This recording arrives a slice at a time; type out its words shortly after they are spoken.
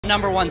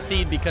number one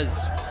seed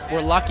because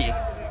we're lucky.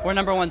 We're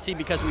number one seed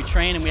because we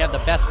train and we have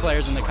the best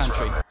players in the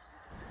country.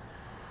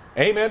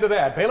 Amen to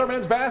that. Baylor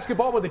men's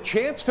basketball with a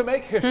chance to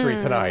make history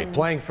tonight,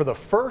 playing for the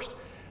first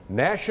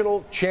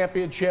national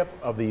championship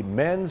of the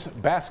men's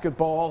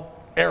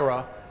basketball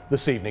era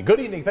this evening. Good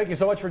evening. Thank you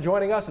so much for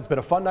joining us. It's been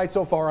a fun night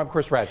so far. I'm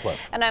Chris Radcliffe.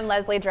 And I'm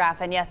Leslie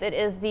Draff. And yes, it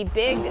is the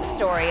big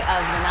story of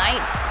the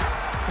night.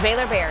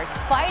 Baylor Bears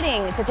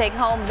fighting to take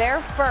home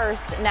their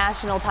first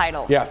national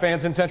title. Yeah,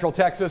 fans in Central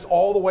Texas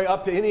all the way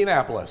up to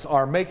Indianapolis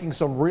are making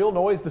some real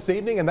noise this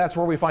evening, and that's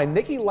where we find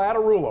Nikki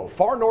Lattarulo,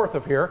 far north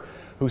of here,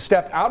 who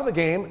stepped out of the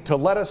game to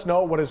let us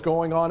know what is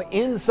going on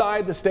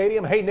inside the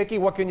stadium. Hey, Nikki,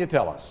 what can you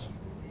tell us?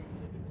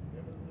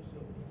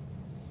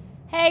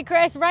 Hey,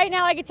 Chris, right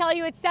now I can tell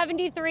you it's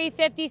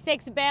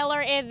 73-56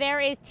 Baylor.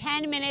 There is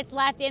 10 minutes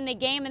left in the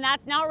game, and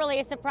that's not really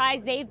a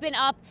surprise. They've been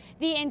up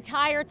the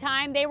entire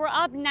time. They were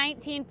up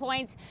 19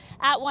 points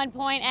at one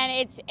point,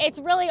 and it's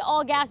really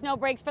all gas, no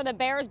brakes for the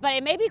Bears, but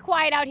it may be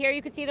quiet out here.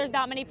 You can see there's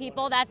not many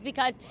people. That's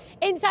because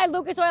inside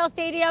Lucas Oil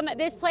Stadium,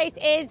 this place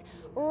is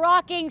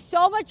rocking,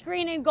 so much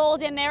green and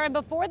gold in there. And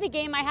before the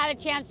game, I had a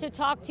chance to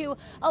talk to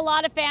a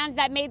lot of fans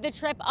that made the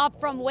trip up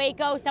from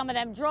Waco. Some of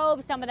them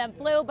drove, some of them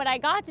flew, but I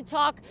got to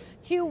talk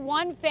to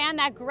one fan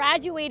that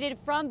graduated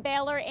from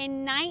Baylor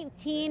in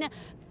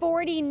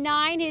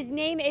 1949. His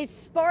name is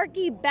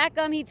Sparky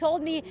Beckham. He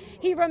told me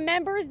he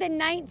remembers the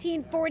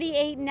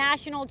 1948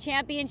 national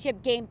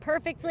championship game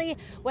perfectly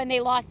when they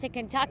lost to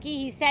Kentucky.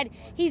 He said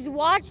he's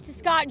watched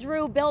Scott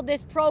Drew build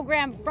this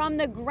program from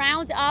the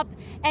ground up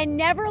and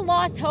never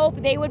lost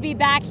hope they would be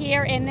back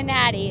here in the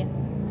Natty.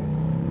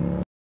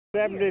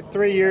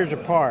 73 years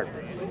apart,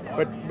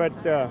 but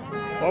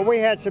well, we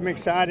had some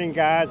exciting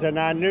guys, and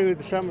I knew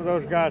some of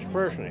those guys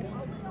personally.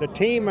 The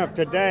team of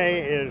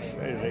today is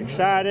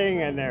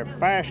exciting, and they're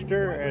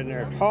faster and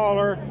they're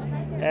taller,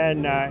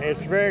 and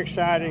it's very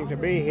exciting to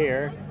be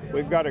here.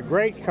 We've got a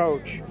great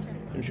coach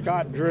in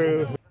Scott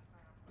Drew.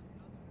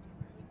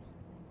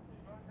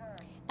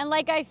 And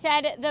like I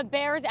said, the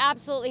Bears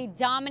absolutely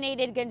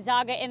dominated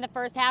Gonzaga in the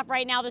first half.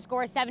 Right now, the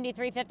score is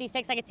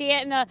 73-56. I can see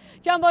it in the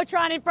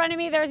Jumbotron in front of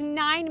me. There's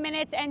 9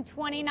 minutes and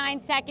 29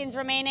 seconds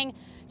remaining.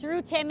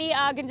 Drew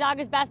Timme,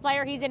 Gonzaga's best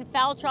player, he's in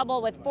foul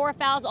trouble with 4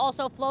 fouls.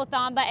 Also, Flo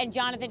Thamba and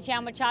Jonathan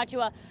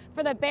Chamwachachua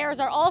for the Bears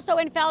are also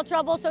in foul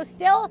trouble. So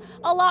still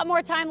a lot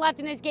more time left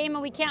in this game,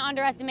 and we can't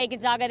underestimate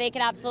Gonzaga. They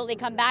could absolutely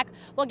come back.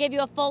 We'll give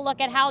you a full look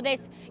at how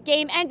this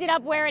game ended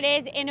up where it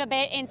is in a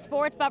bit in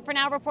sports. But for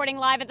now, reporting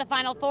live at the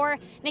Final Four,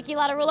 Nikki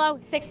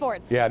Lattarulo, 6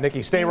 Sports. Yeah,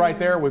 Nikki, stay right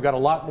there. We've got a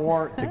lot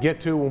more to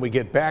get to when we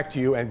get back to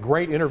you. And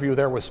great interview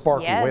there with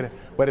Sparky.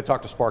 Yes. Way to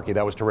talk to Sparky.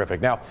 That was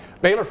terrific. Now,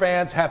 Baylor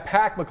fans have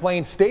packed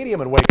McLean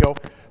Stadium in Waco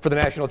for the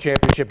national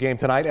championship game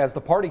tonight. As the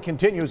party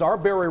continues, our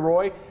Barry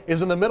Roy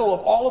is in the middle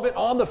of all of it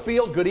on the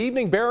field. Good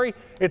evening, Barry.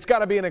 It's got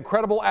to be an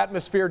incredible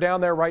atmosphere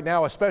down there right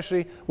now,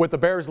 especially with the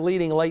Bears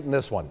leading late in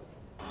this one.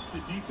 The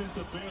defense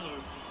of Baylor.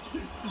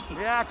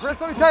 Yeah, Chris,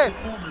 let me tell you,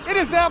 it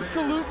is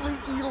absolutely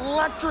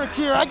electric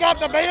here. I got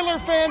the Baylor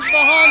fans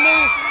behind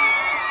me.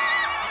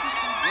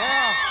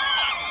 Yeah.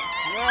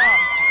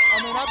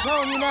 I mean, I'm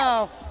telling you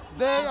now,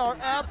 they are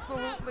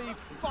absolutely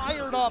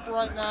fired up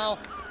right now.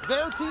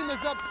 Their team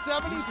is up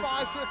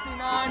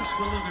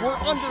 75-59. We're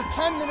under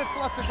 10 minutes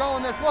left to go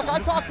in this. Look, I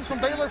talked to some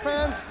Baylor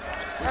fans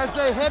as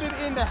they headed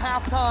into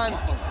halftime,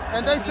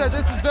 and they said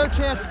this is their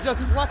chance to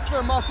just flex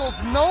their muscles.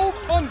 No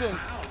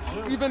pundits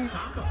even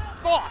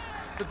thought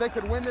that they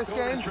could win this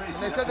game, and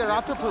they said they're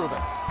out to prove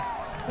it.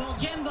 Well,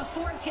 Jim,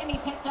 before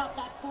Timme picked up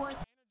that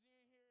fourth.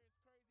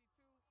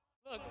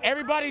 Look,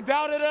 everybody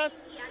doubted us.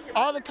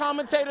 All the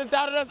commentators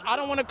doubted us. I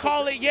don't want to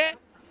call it yet,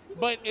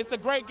 but it's a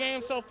great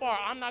game so far.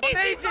 I'm not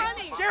amazing.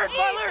 Jared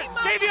Butler,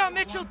 Davion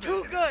Mitchell,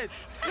 too good.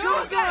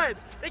 Too good.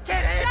 They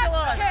can't handle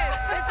us.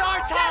 It's our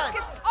time.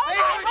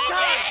 Baylor's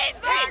time.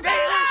 It's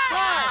Baylor's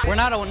time. We're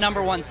not a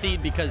number one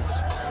seed because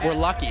we're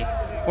lucky.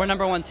 We're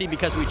number one seed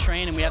because we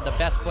train and we have the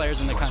best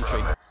players in the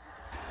country.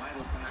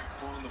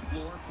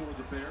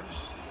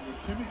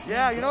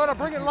 Yeah, you know what? I'll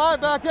bring it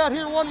live back out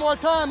here one more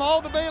time.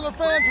 All the Baylor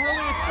fans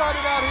really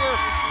excited out here.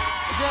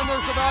 Again,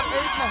 there's about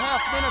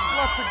 8.5 minutes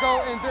left to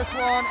go in this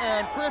one,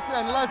 and Chris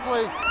and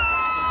Leslie,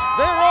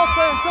 they're all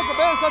saying sick of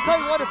Bears. I'll tell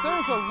you what, if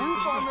there's a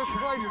roof on this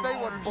place, they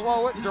would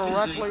blow it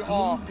directly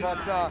off.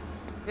 But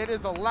it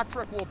is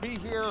electric. We'll be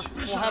here.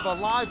 We'll have a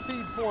live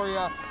feed for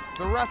you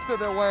the rest of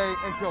the way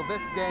until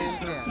this game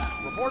ends.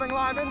 Reporting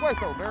live in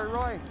Waco, Barry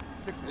Roy.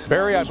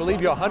 Barry, I believe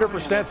you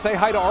 100%. Say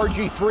hi to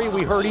RG3.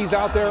 We heard he's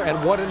out there,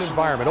 and what an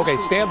environment. Okay,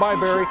 stand by,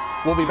 Barry.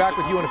 We'll be back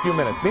with you in a few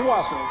minutes.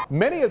 Meanwhile,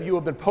 many of you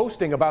have been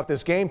posting about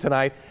this game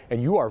tonight,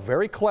 and you are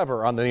very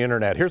clever on the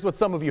internet. Here's what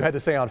some of you had to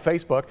say on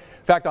Facebook.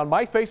 In fact, on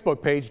my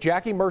Facebook page,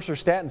 Jackie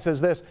Mercer-Staton says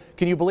this.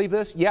 Can you believe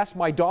this? Yes,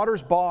 my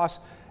daughter's boss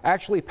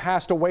actually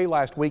passed away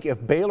last week.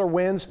 If Baylor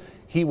wins,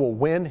 he will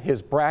win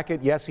his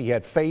bracket. Yes, he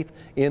had faith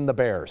in the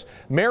Bears.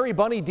 Mary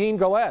Bunny Dean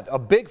Gillette, a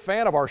big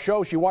fan of our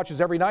show, she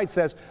watches every night,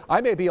 says,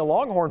 I may be a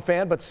Longhorn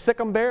fan, but sick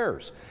 'em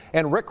Bears.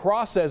 And Rick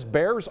Cross says,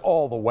 Bears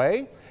all the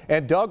way.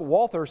 And Doug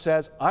Walther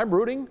says, I'm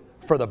rooting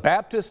for the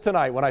Baptists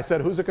tonight. When I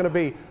said who's it going to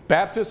be,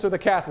 Baptists or the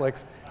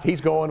Catholics,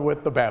 he's going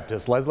with the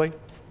Baptists. Leslie?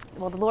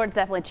 Well, the Lord's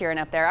definitely cheering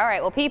up there. All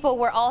right. Well, people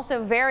were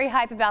also very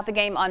hyped about the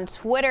game on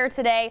Twitter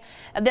today.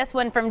 This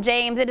one from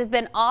James. It has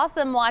been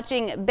awesome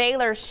watching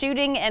Baylor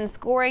shooting and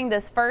scoring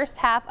this first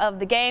half of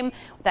the game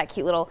with that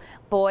cute little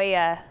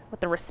boy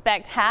with the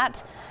respect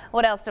hat.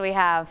 What else do we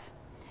have?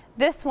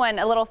 This one,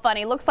 a little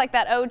funny. Looks like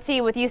that OT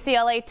with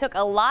UCLA took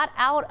a lot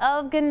out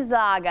of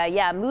Gonzaga.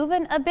 Yeah,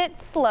 moving a bit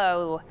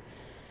slow.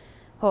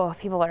 Oh,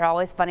 people are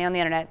always funny on the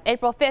internet.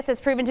 April 5th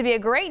has proven to be a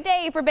great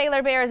day for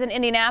Baylor Bears in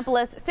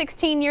Indianapolis.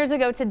 16 years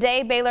ago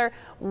today, Baylor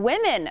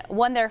women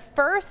won their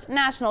first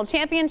national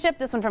championship.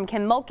 This one from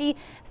Kim Mulkey.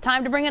 It's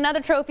time to bring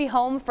another trophy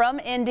home from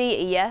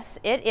Indy. Yes,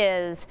 it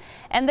is.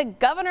 And the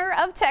governor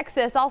of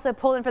Texas also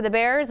pulling for the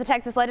Bears. The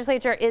Texas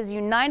legislature is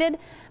united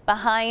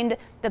behind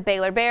the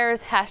Baylor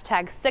Bears.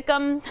 Hashtag sick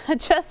 'em.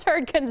 Just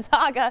heard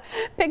Gonzaga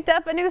picked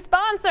up a new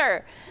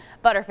sponsor.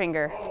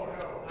 Butterfinger.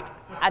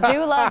 I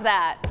do love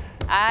that.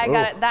 I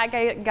got it. That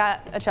guy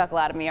got a chuckle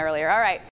out of me earlier. All right.